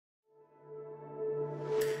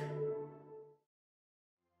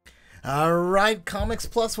Alright, Comics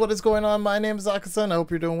Plus, what is going on? My name is Akasan. I hope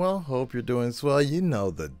you're doing well. Hope you're doing swell. You know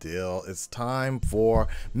the deal. It's time for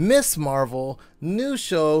Miss Marvel, new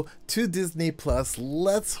show to Disney Plus.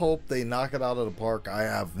 Let's hope they knock it out of the park. I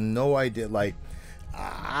have no idea. Like,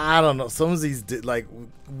 I don't know. Some of these, like,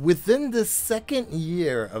 within the second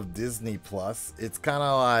year of Disney Plus, it's kind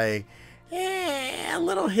of like, a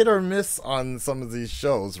little hit or miss on some of these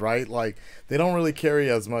shows, right? Like, they don't really carry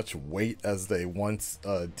as much weight as they once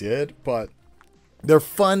did, but they're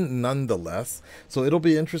fun nonetheless. So it'll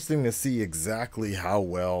be interesting to see exactly how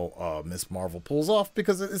well Miss Marvel pulls off,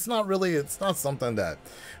 because it's not something that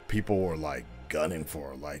people were like gunning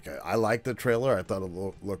for. Like, I liked the trailer. I thought it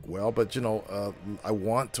looked well, but you know, I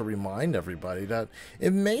want to remind everybody that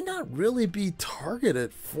it may not really be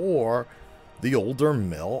targeted for the older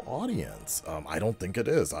male audience. I don't think it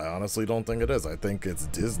is. I honestly don't think it is. I think it's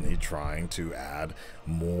Disney trying to add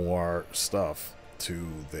more stuff to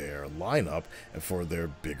their lineup and for their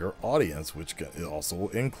bigger audience, which also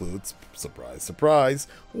includes, surprise, surprise,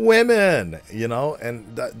 women, you know,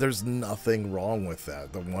 and there's nothing wrong with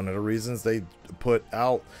that. One of the reasons they put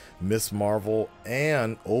out Miss Marvel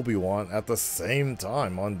and Obi-Wan at the same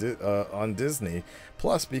time on Disney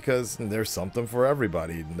Plus, because there's something for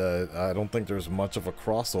everybody. I don't think there's much of a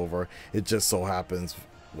crossover. It just so happens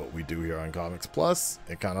what we do here on Comics Plus,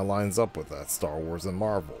 it kind of lines up with that. Star Wars and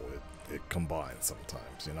Marvel, it combines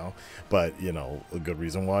sometimes, you know. But you know, a good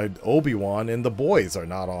reason why Obi-Wan and the boys are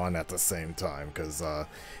not on at the same time, because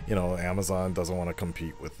you know, Amazon doesn't want to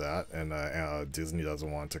compete with that, and Disney doesn't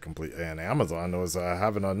want to complete, and Amazon was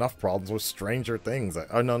having enough problems with Stranger Things.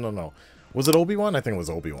 No, was it Obi-Wan? I think it was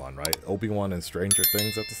Obi-Wan, right? Obi-Wan and Stranger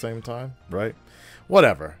Things at the same time, right?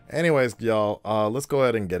 Whatever. Anyways, y'all, let's go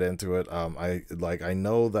ahead and get into it. I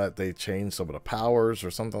know that they changed some of the powers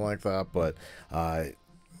or something like that, but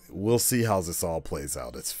we'll see how this all plays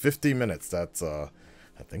out. It's 50 minutes. That's I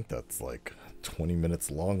think that's like 20 minutes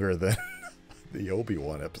longer than the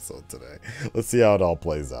Obi-Wan episode today. Let's see how it all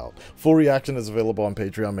plays out. Full reaction is available on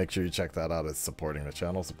Patreon. Make sure you check that out. It's supporting the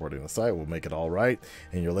channel, supporting the site. We'll make it all right.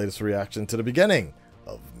 And your latest reaction to the beginning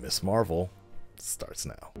of Miss Marvel starts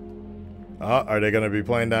now. Are they going to be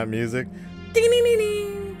playing that music?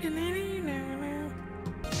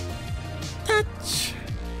 Touch.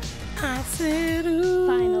 I said, ooh.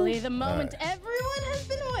 Finally, the moment everyone has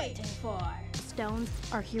been waiting for. Stones,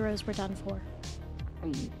 our heroes were done for.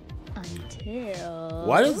 Until...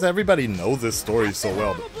 Why does everybody know this story so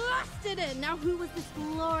well? Now, who was this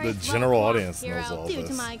glorious The general audience knows all Due this.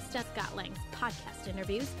 to my extent, Scott Lang's podcast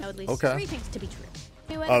interviews, know at least Okay. 3 things to be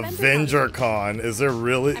true. Avenger Con, is there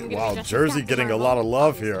really? Wow, Jersey getting a lot of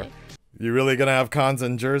love here. You really gonna have cons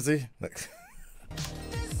in Jersey?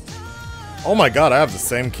 Oh my god, I have the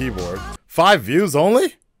same keyboard. 5 views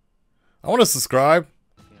only? I want to subscribe.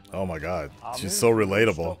 Oh my god, she's so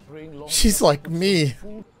relatable. She's like me.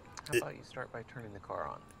 How about you start by turning the car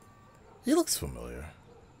on? He looks familiar.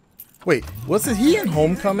 Wait, wasn't he in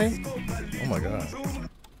Homecoming? Oh my god.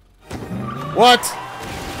 What?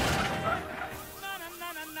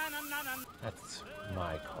 That's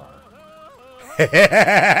my car.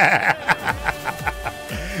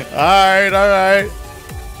 Alright.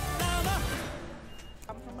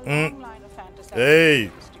 Hey,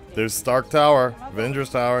 there's Stark Tower,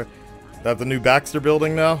 Avengers Tower. That the new Baxter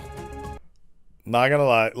building now? Not gonna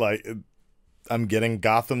lie, like, I'm getting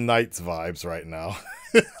Gotham Knights vibes right now.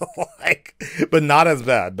 Like, but not as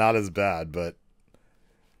bad, but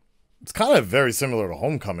it's kind of very similar to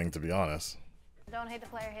Homecoming, to be honest. Don't hate the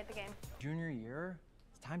player, hate the game. Junior year,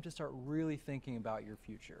 it's time to start really thinking about your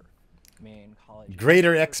future. I mean, college.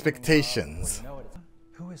 Greater expectations.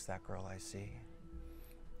 Who is that girl I see?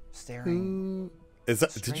 Staring. Is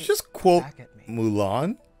that? Did you just quote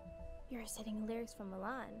Mulan? You're reciting lyrics from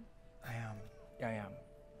Milan. I am. I am.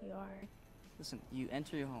 You are. Listen, you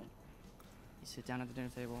enter your home. You sit down at the dinner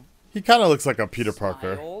table. He kind of looks like a Peter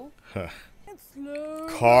Parker.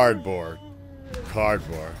 Cardboard. Any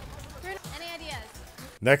ideas?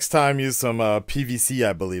 Next time, use some PVC,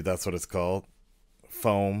 I believe that's what it's called.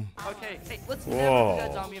 Foam. Okay, hey, let's Whoa. never do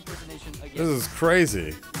that zombie impersonation again. This is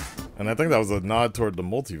crazy. And I think that was a nod toward the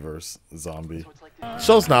multiverse zombie.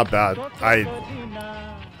 Show's not bad.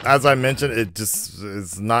 As I mentioned, it just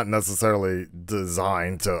is not necessarily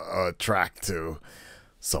designed to attract to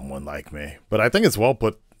someone like me. But I think it's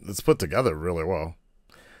it's put together really well.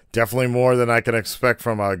 Definitely more than I can expect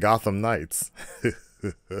from Gotham Knights.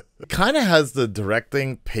 Kind of has the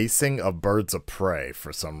directing pacing of Birds of Prey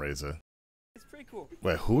for some reason. It's pretty cool.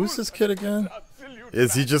 Wait, who is this kid again?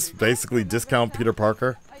 Is he just basically discount Peter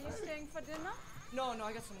Parker? Are you staying for dinner? No,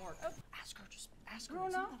 I got some work. Ask her, just ask her.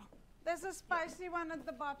 Bruno? There's a spicy one at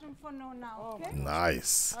the bottom for no now, okay?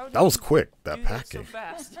 Nice. That was quick, that packing. So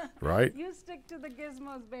fast. Right? You stick to the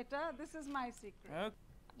gizmos, beta. This is my secret.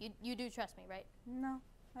 You do trust me, right? No,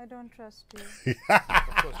 I don't trust you.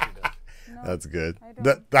 Of course she does. No, That's good. I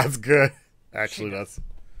don't. That's good. Actually, that's.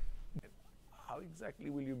 How exactly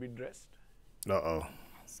will you be dressed? Uh-oh.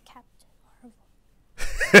 As Captain Marvel.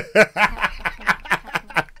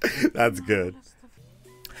 That's good.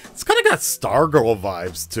 It's kind of got Stargirl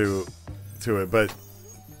vibes to it, but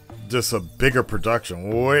just a bigger production,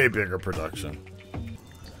 way bigger production.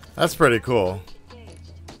 That's pretty cool.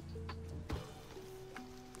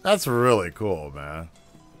 That's really cool, man.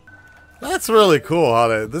 That's really cool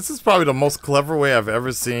how this is probably the most clever way I've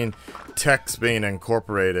ever seen text being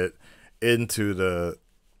incorporated into the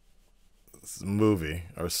movie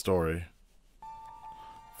or story.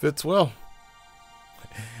 Fits well.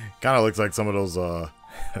 Kind of looks like some of those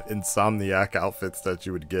Insomniac outfits that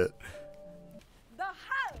you would get. The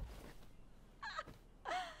Hulk!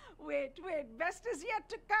 Wait, best is yet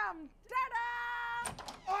to come. Ta-da!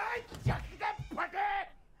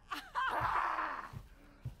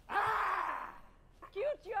 Cute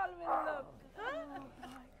y'all will look.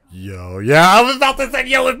 Yo, yeah, I was about to say,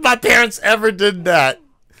 yo, if my parents ever did that,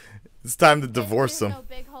 it's time to divorce them. No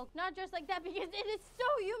big Hulk, not just like that, because it is so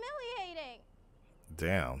humiliating.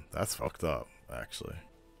 Damn, that's fucked up, actually.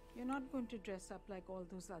 You're not going to dress up like all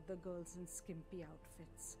those other girls in skimpy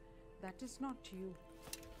outfits. That is not you.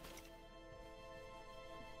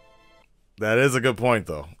 That is a good point,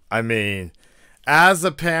 though. I mean, as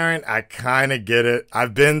a parent, I kind of get it.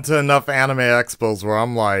 I've been to enough anime expos where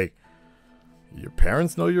I'm like, your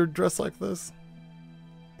parents know you're dressed like this?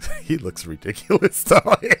 He looks ridiculous,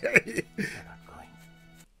 though.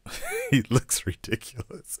 He looks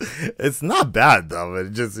ridiculous. It's not bad, though.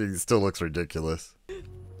 It just, he still looks ridiculous.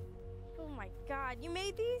 Oh my god, you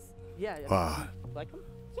made these? Yeah. Wow. Like them?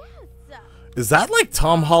 Yes! Is that like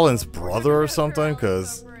Tom Holland's brother or something?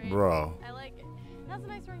 Because, bro. I like it. That's a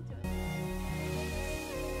nice ring to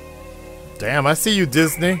it. Damn, I see you,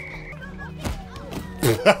 Disney.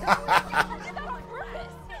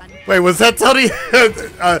 Wait, was that Tony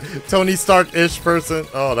Tony Stark-ish person?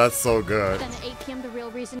 Oh, that's so good. Then at 8 p.m. the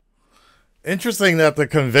real reason. Interesting that the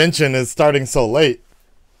convention is starting so late.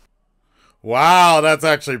 Wow, that's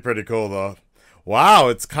actually pretty cool, though. Wow,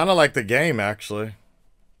 it's kind of like the game, actually.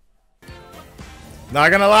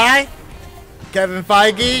 Not gonna lie, Kevin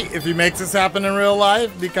Feige, if he makes this happen in real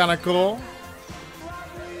life, be kind of cool.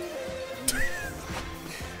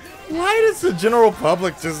 Why does the general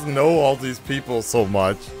public just know all these people so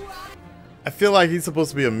much? I feel like he's supposed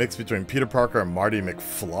to be a mix between Peter Parker and Marty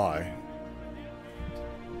McFly.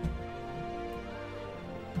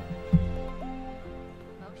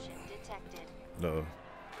 Motion detected. No.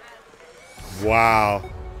 Wow.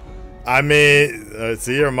 I mean,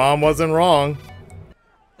 see, your mom wasn't wrong.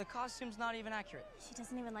 The costume's not even accurate. She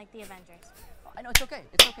doesn't even like the Avengers. Oh, I know, it's okay.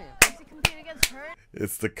 It's okay. Does he compete against her?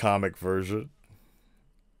 It's the comic version.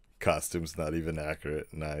 Costume's not even accurate.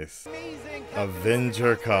 Nice.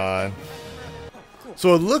 Avenger Con.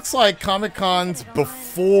 So it looks like Comic Cons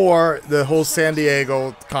before the whole San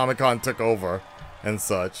Diego Comic Con took over and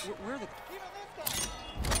such. Where are the...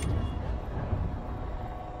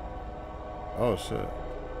 Oh shit.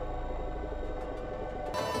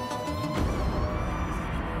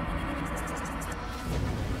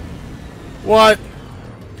 What?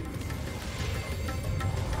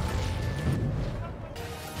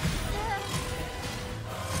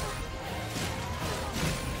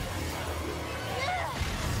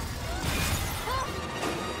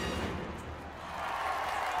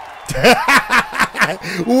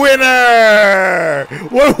 Winner!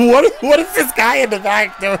 What is this guy in the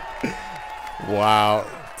back doing? Wow,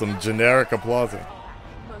 some generic applause.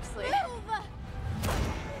 Mostly.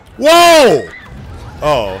 Whoa!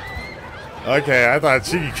 Oh. Okay, I thought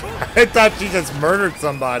she just murdered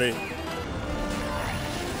somebody.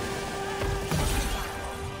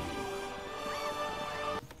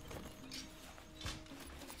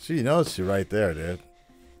 She knows she right there, dude.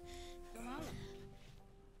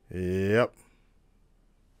 Yep.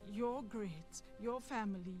 Your grades, your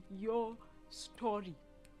family, your story.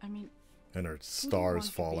 I mean, And her who do you star want is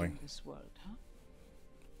to be in falling. this world, huh?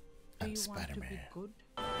 I'm Do you want to be Spider-Man. good?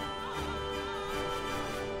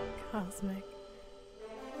 Cosmic.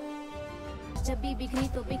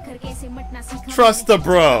 Trust the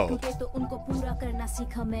bro.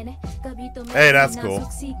 Hey, that's cool.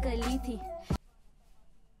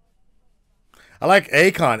 I like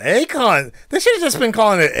Akon. Akon. They should have just been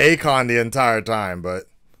calling it Akon the entire time, but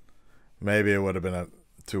maybe it would have been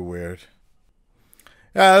too weird.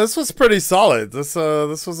 Yeah, this was pretty solid. This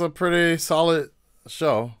was a pretty solid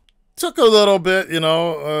show. Took a little bit,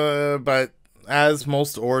 but as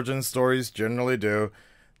most origin stories generally do,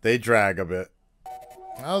 they drag a bit.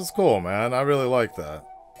 That was cool, man. I really like that.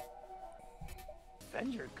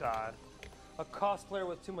 Avenger God. A cosplayer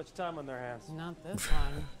with too much time on their hands. Not this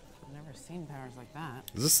one. I've never seen powers like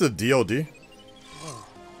that. Is this the DOD? Oh,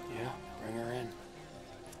 yeah, bring her in.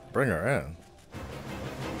 Bring her in.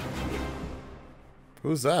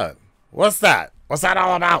 Who's that? What's that? What's that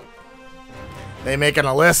all about? They making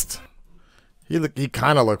a list? He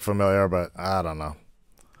kind of looked familiar, but I don't know.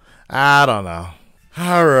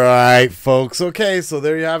 All right, folks. Okay, so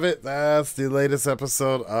there you have it. That's the latest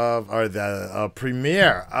episode of, or the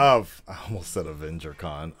premiere of, I almost said Avenger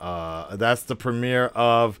Con. That's the premiere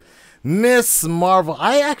of Miss Marvel.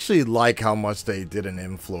 I actually like how much they did an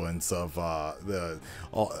influence of the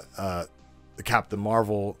Captain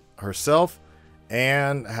Marvel herself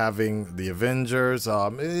and having the Avengers.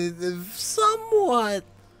 It somewhat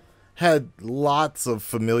had lots of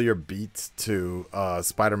familiar beats to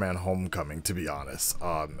Spider-Man Homecoming, to be honest.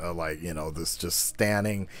 This just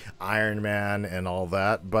standing Iron Man and all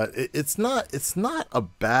that, but it's not a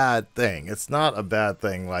bad thing. It's not a bad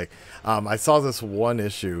thing. Like, I saw this one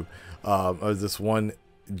issue, or this one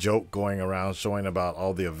joke going around showing about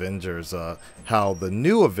all the Avengers, how the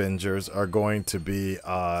new Avengers are going to be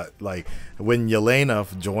like when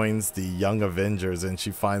Yelena joins the young Avengers and she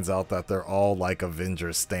finds out that they're all like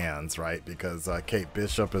Avengers stands, right? Because Kate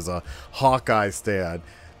Bishop is a Hawkeye stan,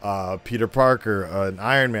 Peter Parker an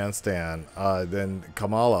Iron Man stan, then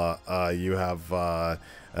Kamala, you have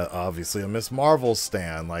obviously a Miss Marvel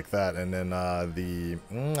stan like that, and then I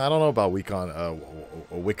don't know about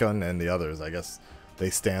Wiccan and the others. I guess they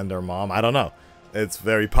stand their mom. I don't know. It's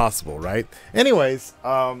very possible, right? Anyways,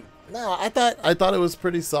 no, I thought it was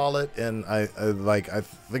pretty solid, and I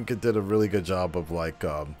think it did a really good job of a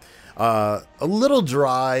little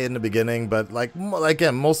dry in the beginning, but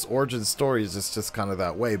again, most origin stories is just kind of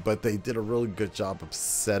that way. But they did a really good job of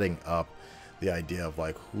setting up the idea of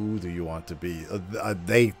who do you want to be.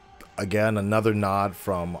 They, again, another nod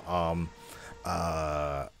from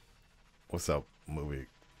what's that movie?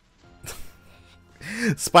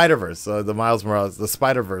 Spider-Verse, the Miles Morales, the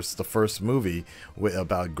Spider-Verse, the first movie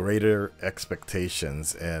about greater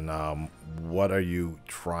expectations and what are you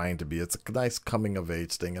trying to be. It's a nice coming of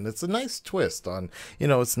age thing, and it's a nice twist on,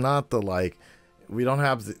 it's not the we don't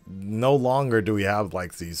have, no longer do we have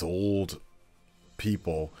these old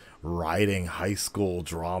people writing high school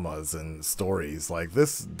dramas and stories.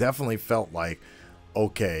 This definitely felt like,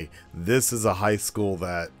 okay, this is a high school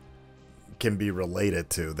that can be related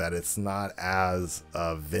to, that it's not as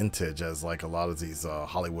vintage as a lot of these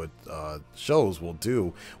Hollywood shows will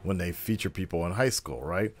do when they feature people in high school,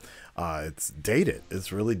 right? It's dated.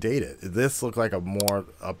 It's really dated. This looked like a more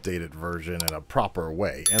updated version in a proper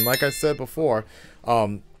way. And like I said before,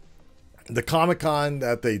 the Comic-Con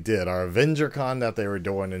that they did, our Avenger Con that they were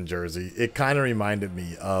doing in Jersey, it kind of reminded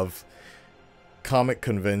me of comic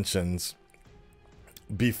conventions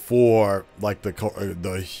before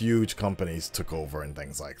the huge companies took over and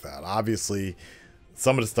things like that. Obviously,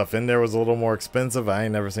 some of the stuff in there was a little more expensive. I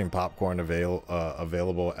ain't never seen popcorn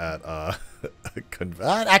available at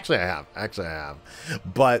actually I have,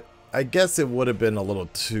 but I guess it would have been a little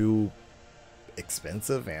too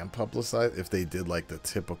expensive and publicized if they did the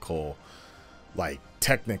typical,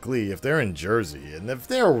 technically, if they're in Jersey, and if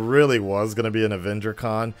there really was going to be an Avenger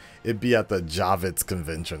Con, it'd be at the Javits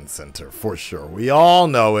Convention Center for sure. We all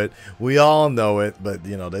know it, but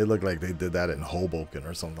they look like they did that in Hoboken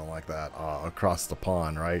or something like that, across the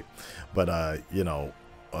pond, right? But I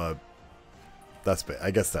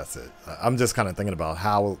guess that's it. I'm just kind of thinking about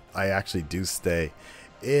how I actually do stay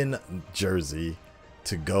in Jersey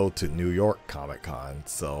to go to New York Comic Con,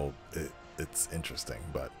 so it's interesting.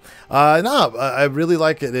 But no, I really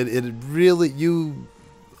like it. It really,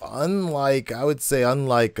 unlike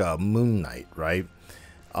Moon Knight, right,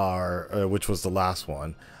 which was the last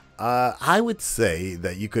one, I would say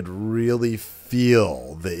that you could really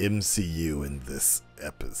feel the MCU in this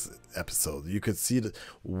episode. You could see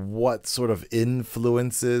what sort of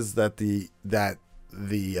influences that the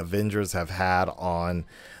Avengers have had on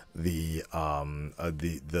the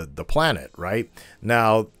planet right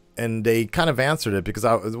now. And they kind of answered it, because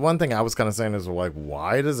one thing I was kind of saying is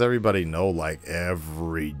why does everybody know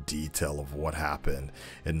every detail of what happened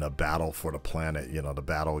in the battle for the planet, the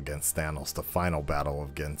battle against Thanos, the final battle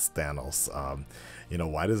against Thanos?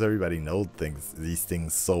 Why does everybody know these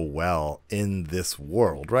things so well in this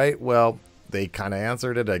world, right? Well, they kind of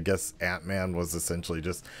answered it. I guess Ant-Man was essentially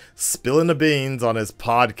just spilling the beans on his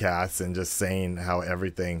podcast and just saying how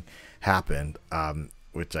everything happened,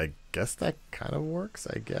 which I guess that kind of works.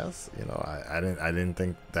 I guess, you know, I didn't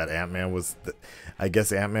think that Ant-Man was. I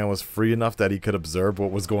guess Ant-Man was free enough that he could observe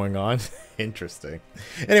what was going on. Interesting.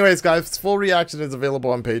 Anyways, guys, full reaction is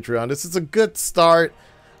available on Patreon. This is a good start.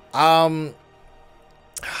 I'll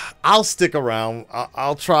stick around.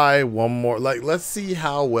 I'll try one more. Like, let's see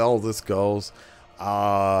how well this goes.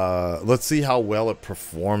 Let's see how well it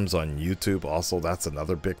performs on YouTube. Also, that's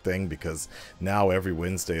another big thing, because now every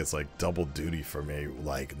Wednesday it's like double duty for me,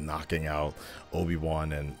 like knocking out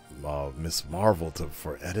Obi-Wan and Miss Marvel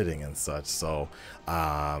for editing and such. So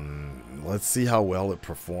let's see how well it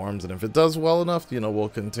performs, and if it does well enough, you know, we'll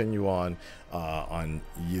continue on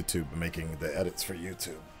YouTube, making the edits for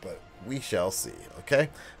YouTube. But we shall see. Okay,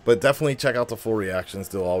 but definitely check out the full reactions.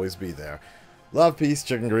 They'll always be there. Love, peace,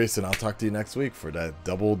 chicken grease, and I'll talk to you next week for that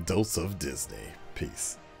double dose of Disney.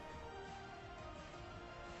 Peace.